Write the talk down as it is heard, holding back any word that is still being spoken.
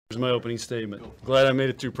Here's my opening statement. Glad I made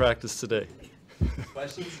it through practice today.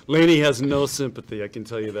 Questions? Lainey has no sympathy, I can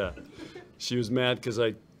tell you that. She was mad because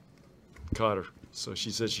I caught her, so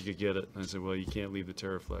she said she could get it. And I said, well, you can't leave the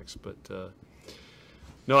Terraflex. But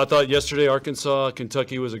no, I thought yesterday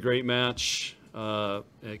Arkansas-Kentucky was a great match.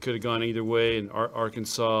 It could have gone either way, and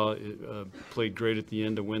Arkansas played great at the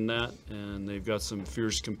end to win that. And they've got some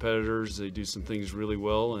fierce competitors. They do some things really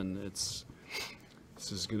well, and this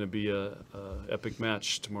is going to be a epic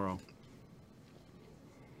match tomorrow.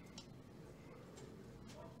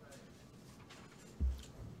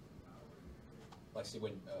 Lexi,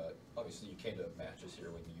 when obviously you came to matches here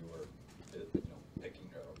when you were, picking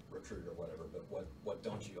a recruit or whatever. But what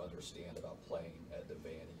don't you understand about playing at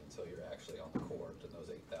Devaney until you're actually on the court and those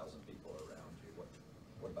 8,000 people are around you?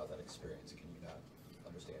 What about that experience can you not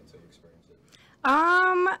understand until you experience it?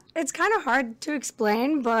 It's kind of hard to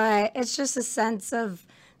explain, but it's just a sense of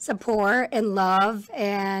support and love,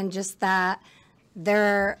 and just that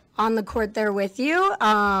they're on the court there with you.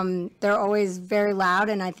 They're always very loud,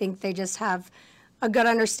 and I think they just have a good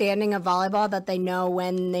understanding of volleyball, that they know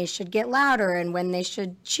when they should get louder and when they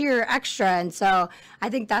should cheer extra. And so I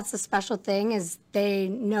think that's the special thing, is they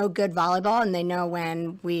know good volleyball and they know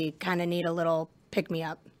when we kind of need a little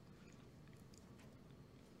pick-me-up.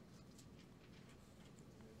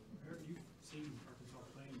 You've seen Arkansas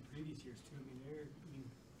play in previous years too.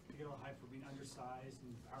 They get a lot of hype for being undersized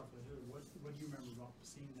and powerful. What do you remember about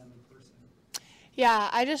seeing them in person? Yeah,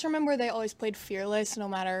 I just remember they always played fearless, no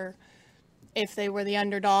matter if they were the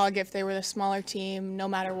underdog, if they were the smaller team, no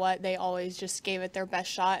matter what, they always just gave it their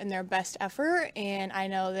best shot and their best effort. And I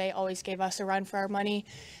know they always gave us a run for our money.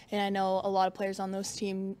 And I know a lot of players on that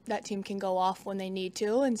team can go off when they need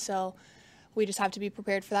to. And so we just have to be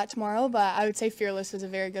prepared for that tomorrow. But I would say fearless is a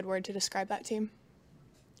very good word to describe that team.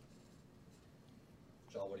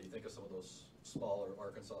 John, what do you think of some of those smaller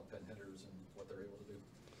Arkansas pinhitters and what they're able to do?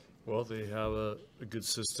 Well, they have a good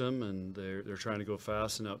system, and they're trying to go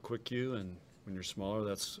fast and out-quick you, and when you're smaller,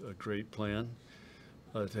 that's a great plan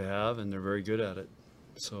to have, and they're very good at it.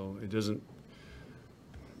 So it doesn't,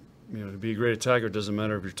 to be a great attacker, it doesn't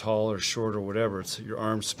matter if you're tall or short or whatever. It's your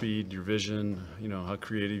arm speed, your vision, how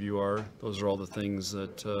creative you are. Those are all the things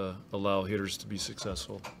that allow hitters to be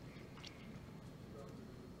successful.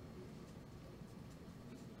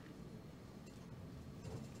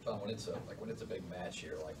 John, when it's a big match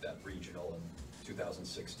here, like that regional in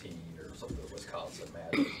 2016 or some of the Wisconsin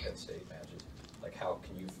matches, Penn State matches, like how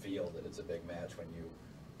can you feel that it's a big match when you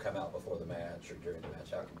come out before the match or during the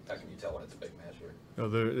match? How can you tell when it's a big match here?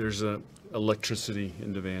 There's electricity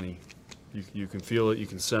in Devaney. You can feel it, you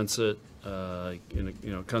can sense it.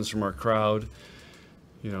 It comes from our crowd.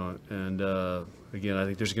 And again, I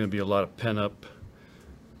think there's going to be a lot of pent-up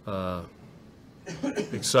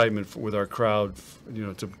excitement with our crowd,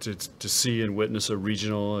 to see and witness a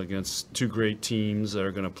regional against two great teams that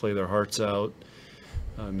are going to play their hearts out.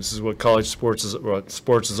 This is what college sports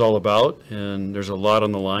is all about, and there's a lot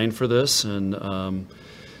on the line for this, and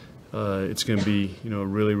it's going to be a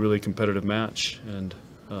really, really competitive match, and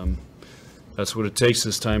that's what it takes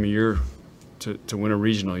this time of year to win a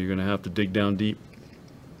regional. You're going to have to dig down deep.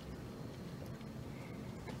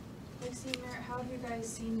 How have you guys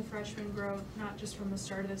seen the freshmen grow, not just from the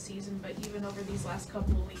start of the season, but even over these last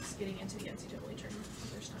couple of weeks getting into the NCAA tournament for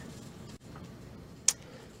the first time?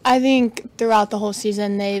 I think throughout the whole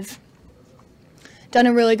season they've done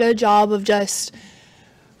a really good job of just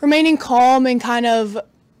remaining calm and kind of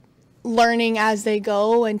learning as they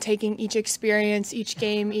go and taking each experience, each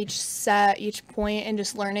game, each set, each point, and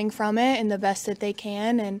just learning from it and the best that they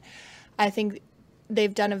can. And I think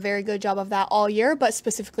they've done a very good job of that all year, but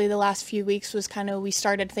specifically the last few weeks was we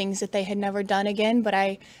started things that they had never done again. But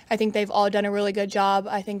I think they've all done a really good job.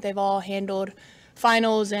 I think they've all handled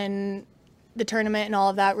finals and the tournament and all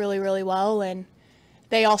of that really, really well. And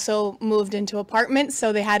they also moved into apartments,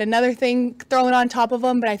 so they had another thing thrown on top of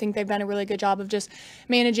them. But I think they've done a really good job of just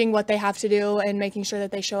managing what they have to do and making sure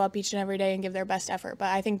that they show up each and every day and give their best effort. But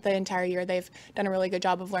I think the entire year they've done a really good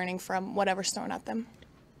job of learning from whatever's thrown at them.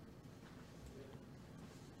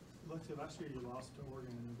 Last year you lost to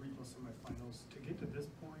Oregon in the regional semifinals. To get to this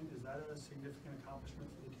point, is that a significant accomplishment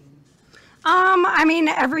for the team?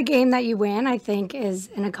 Every game that you win, I think, is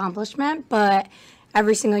an accomplishment. But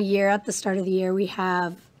every single year at the start of the year, we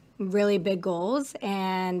have really big goals.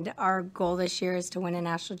 And our goal this year is to win a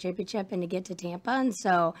national championship and to get to Tampa. And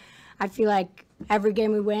so I feel like every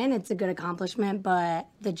game we win, it's a good accomplishment. But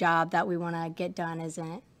the job that we want to get done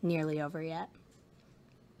isn't nearly over yet.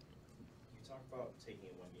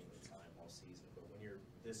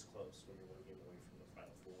 This close, when you're one game away from the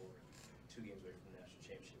Final Four, 2 games away from the national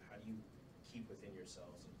championship, how do you keep within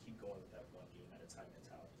yourselves and type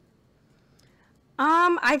mentality?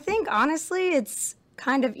 I think honestly, it's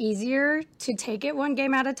kind of easier to take it one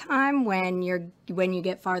game at a time when you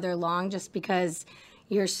get farther along, just because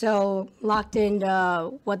you're so locked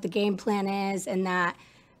into what the game plan is and that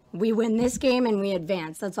we win this game and we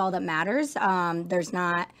advance. That's all that matters. There's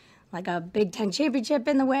not like a Big Ten championship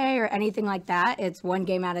in the way or anything like that. It's one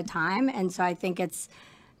game at a time, and so I think it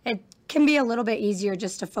can be a little bit easier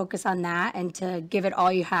just to focus on that and to give it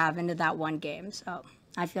all you have into that one game. So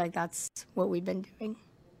I feel like that's what we've been doing.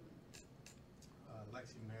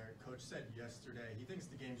 Lexi Merritt, coach said yesterday he thinks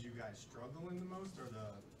the games you guys struggle in the most are the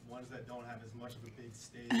ones that don't have as much of a big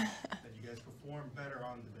stage, that you guys perform better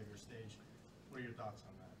on the bigger stage. What are your thoughts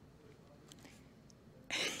on that?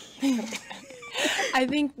 I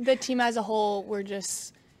think the team as a whole, we're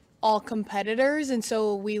just all competitors, and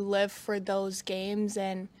so we live for those games.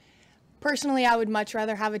 And personally, I would much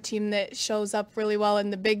rather have a team that shows up really well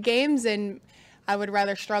in the big games, and I would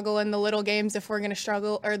rather struggle in the little games if we're going to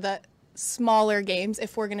struggle, or the smaller games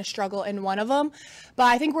if we're going to struggle in one of them. But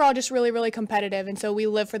I think we're all just really, really competitive, and so we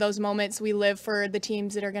live for those moments. We live for the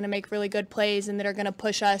teams that are going to make really good plays and that are going to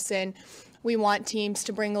push us, and we want teams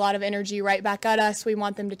to bring a lot of energy right back at us. We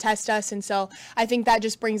want them to test us, and so I think that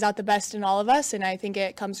just brings out the best in all of us, and I think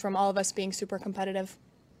it comes from all of us being super competitive.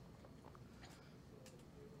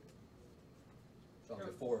 John,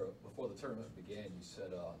 before the tournament began, you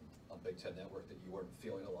said on Big Ten Network that you weren't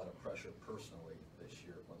feeling a lot of pressure personally this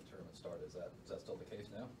year when the tournament started. Is that still the case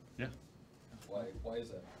now? Yeah. Why is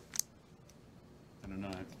that? I don't know.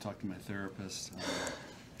 I have to talk to my therapist.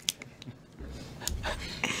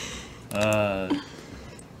 At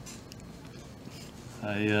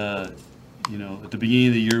the beginning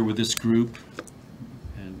of the year with this group,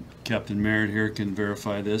 and Captain Merritt here can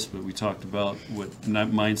verify this, but we talked about what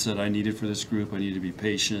mindset I needed for this group. I needed to be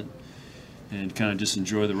patient and kind of just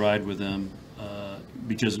enjoy the ride with them,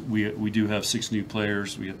 because we do have 6 new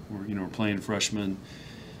players. We're playing freshmen,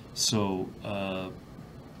 so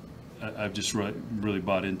I've just really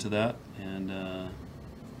bought into that, and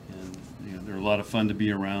they're a lot of fun to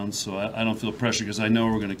be around. So I don't feel pressure because I know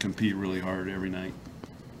we're going to compete really hard every night.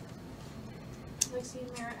 Lexi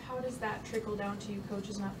and Merritt, how does that trickle down to you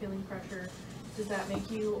coaches not feeling pressure? Does that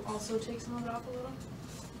make you also take some of it off a little?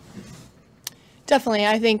 Definitely.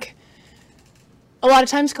 I think a lot of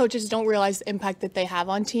times coaches don't realize the impact that they have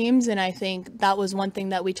on teams, and I think that was one thing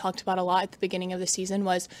that we talked about a lot at the beginning of the season,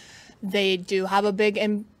 was they do have a big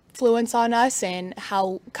influence on us and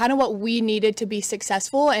how kind of what we needed to be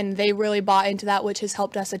successful, and they really bought into that, which has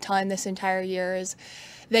helped us a ton this entire year. Is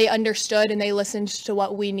they understood and they listened to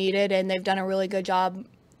what we needed, and they've done a really good job.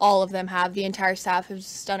 All of them have. The entire staff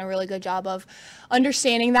has done a really good job of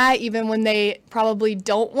understanding that, even when they probably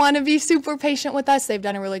don't want to be super patient with us. They've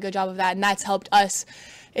done a really good job of that, and that's helped us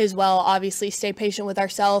as well. Obviously, stay patient with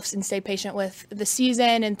ourselves and stay patient with the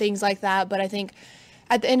season and things like that. But I think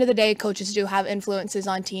at the end of the day, coaches do have influences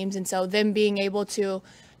on teams, and so them being able to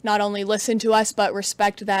not only listen to us, but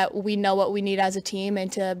respect that we know what we need as a team,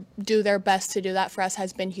 and to do their best to do that for us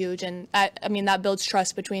has been huge. And that builds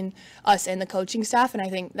trust between us and the coaching staff, and I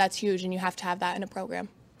think that's huge, and you have to have that in a program.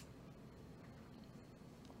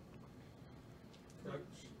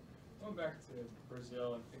 Going back to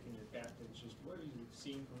Brazil and picking your captains, just what have you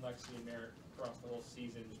seen from Lexi and Merritt across the whole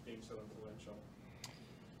season, just being so influential?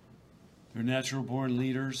 They're natural-born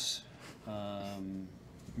leaders.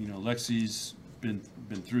 Lexi's been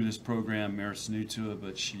through this program. Merritt's new to it,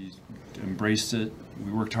 but she embraced it.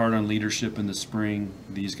 We worked hard on leadership in the spring.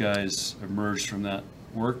 These guys emerged from that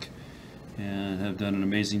work and have done an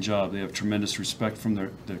amazing job. They have tremendous respect from their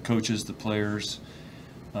coaches, the players,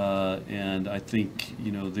 and I think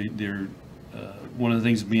they're one of the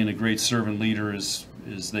things of being a great servant leader is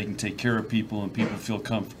they can take care of people, and people feel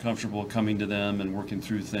comfortable coming to them and working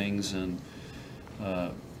through things. And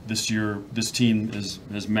this year, this team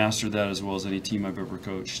has mastered that as well as any team I've ever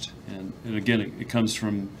coached. And again, it comes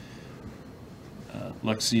from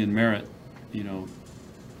Lexi and Merritt,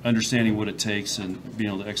 understanding what it takes and being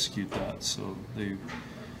able to execute that. So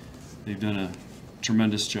they've done a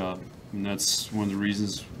tremendous job, and that's one of the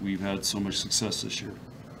reasons we've had so much success this year.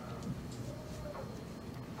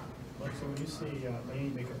 So when you see Lainey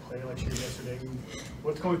make a play like she did yesterday,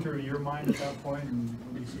 what's going through your mind at that point, and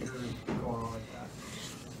when you see her go on like that?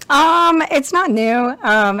 It's not new.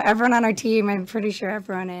 Everyone on our team, I'm pretty sure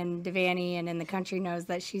everyone in Devaney and in the country knows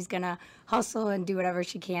that she's going to hustle and do whatever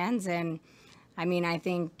she can. And, I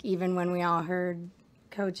think even when we all heard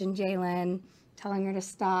Coach and Jalen telling her to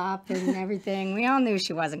stop and everything, we all knew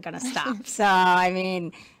she wasn't going to stop. So,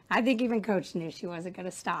 I think even Coach knew she wasn't going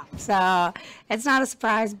to stop. So it's not a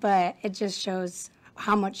surprise, but it just shows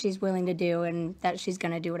how much she's willing to do and that she's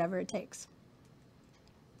going to do whatever it takes.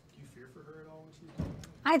 Do you fear for her at all when she's playing?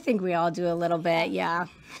 I think we all do a little bit, yeah.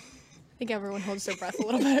 I think everyone holds their breath a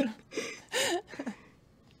little bit.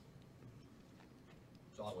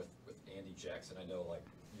 John, with Andy Jackson, I know like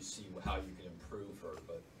you see how you can improve her,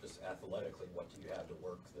 but just athletically, what do you have to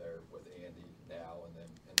work there with Andy now and then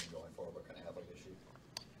going forward? What kind of athlete is she?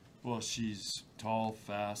 Well, she's tall,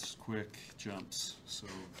 fast, quick, jumps. So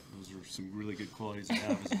those are some really good qualities to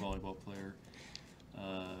have as a volleyball player.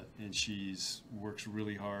 And she's works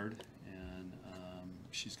really hard, and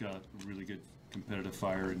she's got really good competitive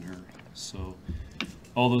fire in her. So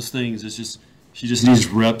all those things, it's just she just needs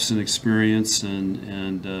reps and experience,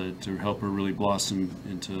 and to help her really blossom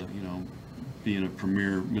into being a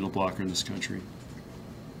premier middle blocker in this country.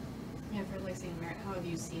 Yeah, for Lexi and Merritt, how have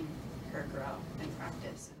you seen her grow in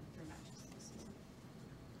practice and through matches this season?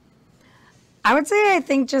 I would say I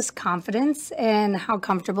think just confidence and how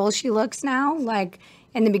comfortable she looks now. Like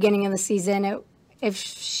in the beginning of the season, if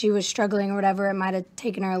she was struggling or whatever, it might have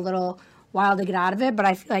taken her a little while to get out of it. But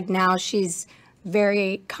I feel like now she's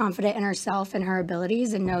very confident in herself and her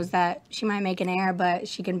abilities and knows that she might make an error, but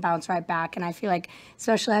she can bounce right back. And I feel like,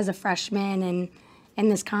 especially as a freshman and in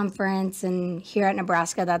this conference and here at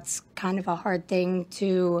Nebraska, that's kind of a hard thing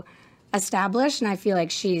to establish. And I feel like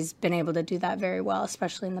she's been able to do that very well,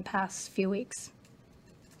 especially in the past few weeks.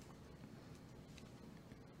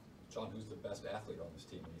 John, who's the best athlete on this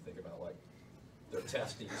team when you think about like their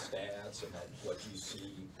testing stats and like what you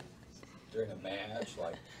see during a match,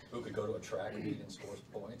 like who could go to a track meet and score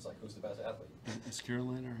points? Like who's the best athlete? Is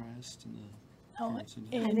Caroline our highest in the? Oh, I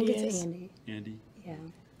think Andy it's is. Andy. Andy. Yeah.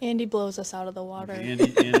 Andy blows us out of the water. Andy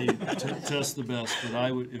tests the best, but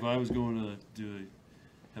if I was going to do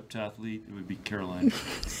a heptathlete, it would be Caroline.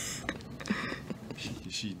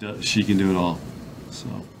 She can do it all. So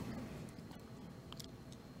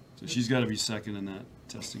she's got to be second in that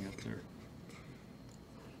testing up there.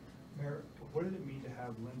 Merritt, what did it mean to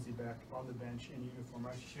have Lindsay back on the bench in uniform?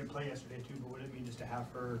 She didn't play yesterday too, but what did it mean just to have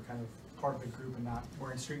her kind of part of the group and not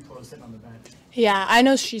wearing street clothes sitting on the bench? Yeah, I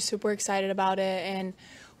know she's super excited about it, and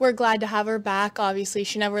we're glad to have her back. Obviously,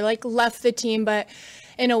 she never left the team, but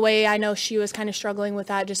in a way, I know she was kind of struggling with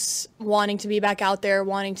that, just wanting to be back out there,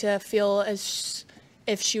 wanting to feel as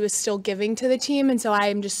if she was still giving to the team. And so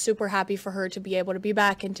I'm just super happy for her to be able to be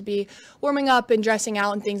back and to be warming up and dressing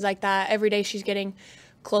out and things like that. Every day she's getting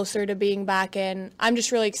closer to being back, and I'm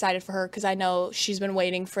just really excited for her because I know she's been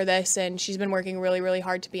waiting for this and she's been working really, really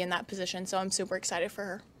hard to be in that position. So I'm super excited for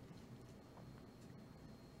her.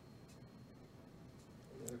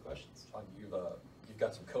 Any other questions? John, you've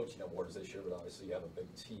got some coaching awards this year, but obviously you have a big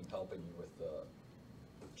team helping you with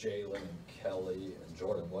Jalen and Kelly and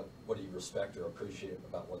Jordan. What do you respect or appreciate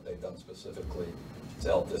about what they've done specifically to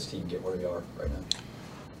help this team get where we are right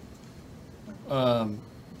now?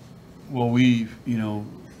 Well, we're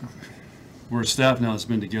a staff now that's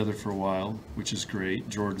been together for a while, which is great.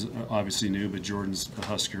 Jordan's obviously new, but Jordan's a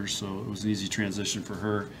Husker, so it was an easy transition for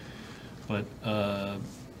her. But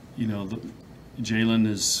Jalen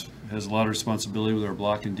has a lot of responsibility with our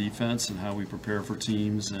block and defense and how we prepare for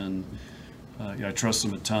teams, and I trust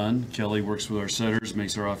him a ton. Kelly works with our setters,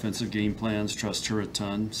 makes our offensive game plans, trust her a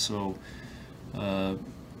ton. So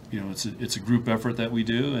it's a group effort that we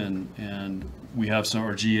do, and we have some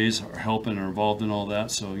our GAs are helping and are involved in all that.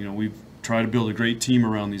 So we've tried to build a great team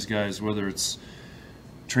around these guys, whether it's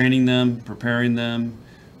training them, preparing them,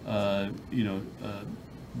 Brian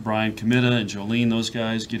Comita and Jolene, those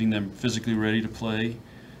guys, getting them physically ready to play,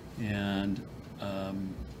 and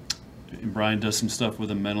Brian does some stuff with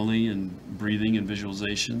them mentally and breathing and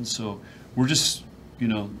visualization. So we're just,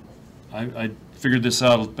 I figured this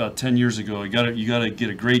out about 10 years ago. You got to get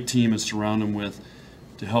a great team and surround them with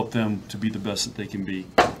to help them to be the best that they can be,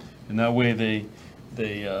 and that way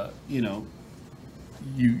you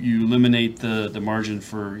eliminate the margin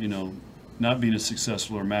for not being as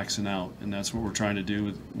successful or maxing out, and that's what we're trying to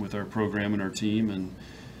do with our program and our team. And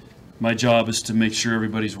my job is to make sure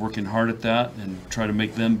everybody's working hard at that and try to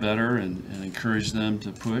make them better and encourage them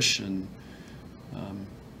to push. And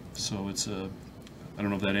so I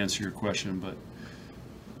don't know if that answered your question, but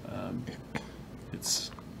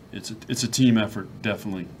it's a team effort,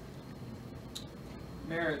 definitely.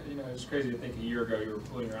 Merritt, it's crazy to think a year ago you were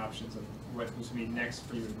pulling your options on what was going to be next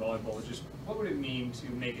for you in volleyball. Just what would it mean to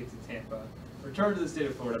make it to Tampa, return to the state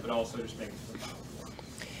of Florida, but also just make it to the Final Four?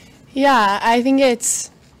 Yeah, I think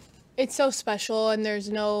it's so special, and there's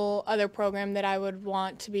no other program that I would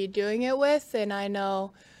want to be doing it with. And I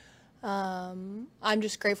know I'm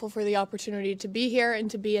just grateful for the opportunity to be here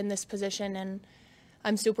and to be in this position. And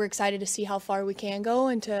I'm super excited to see how far we can go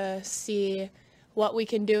and to see what we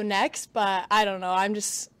can do next. But I don't know.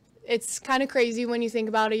 It's kind of crazy when you think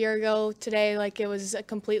about a year ago today. Like, it was a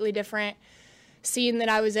completely different scene that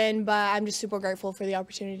I was in, but I'm just super grateful for the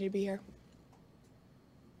opportunity to be here.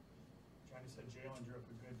 Johnny said Jalen drew up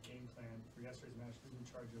a good game plan for yesterday's match. Who's in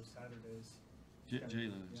charge of Saturdays?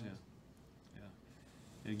 Jalen is,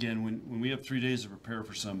 yeah. Again, when we have 3 days to prepare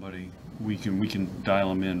for somebody, we can dial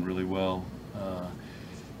them in really well.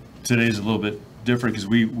 Today's a little bit different because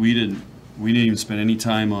we didn't even spend any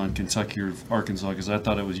time on Kentucky or Arkansas, because I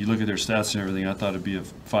thought it was, you look at their stats and everything, I thought it'd be a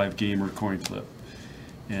 5-gamer coin flip,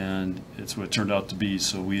 and it's what it turned out to be.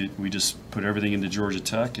 So we just put everything into Georgia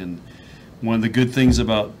Tech, and one of the good things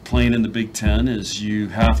about playing in the Big Ten is you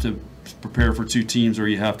have to prepare for 2 teams, or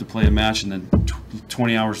you have to play a match and then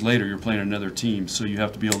 20 hours later you're playing another team. So you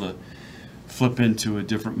have to be able to flip into a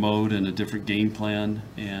different mode and a different game plan,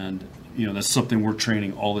 and that's something we're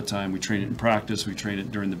training all the time. We train it in practice, we train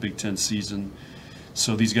it during the Big Ten season,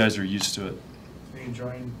 so these guys are used to it. Are you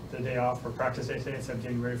enjoying the day off for practice day today instead of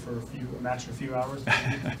getting ready for a match in a few hours?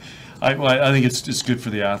 I think it's good for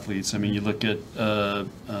the athletes. I mean, you look at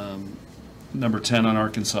number 10 on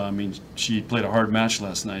Arkansas. I mean, she played a hard match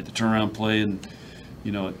last night. The turnaround play, and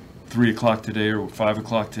at 3 o'clock today or 5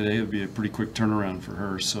 o'clock today, it would be a pretty quick turnaround for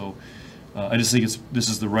her. So I just think this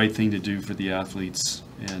is the right thing to do for the athletes,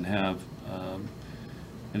 and have.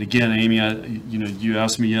 And again, Amy, you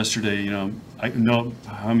asked me yesterday. I know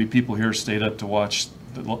how many people here stayed up to watch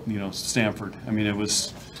Stanford. I mean, it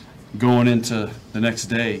was going into the next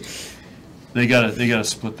day. They gotta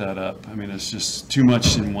split that up. I mean, it's just too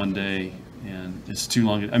much in one day, and it's too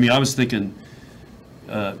long. I mean, I was thinking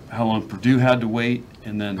how long Purdue had to wait,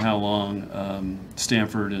 and then how long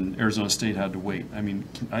Stanford and Arizona State had to wait. I mean,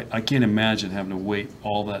 I can't imagine having to wait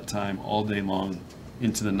all that time, all day long,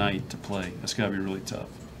 into the night to play. That's got to be really tough.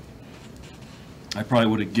 I probably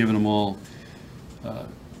would have given them all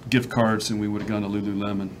gift cards, and we would have gone to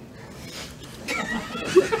Lululemon.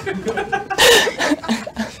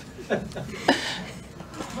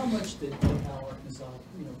 How much did Cal Arkansas,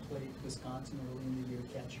 play Wisconsin early in the year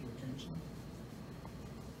catch your attention?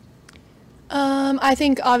 I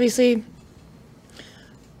think obviously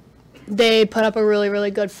they put up a really,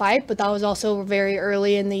 really good fight, but that was also very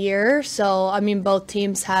early in the year. So, I mean, both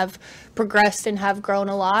teams have progressed and have grown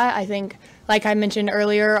a lot. I think, like I mentioned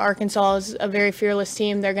earlier, Arkansas is a very fearless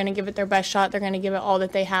team. They're going to give it their best shot. They're going to give it all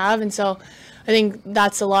that they have. And so I think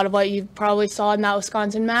that's a lot of what you probably saw in that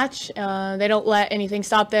Wisconsin match. They don't let anything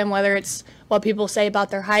stop them, whether it's what people say about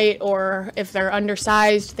their height or if they're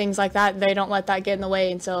undersized, things like that. They don't let that get in the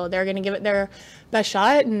way. And so they're going to give it their best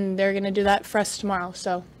shot, and they're going to do that for us tomorrow.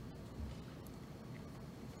 So.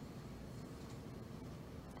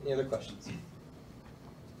 Any other questions?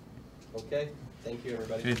 Okay, thank you,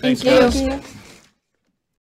 everybody. Okay, thanks, Thank guys. you.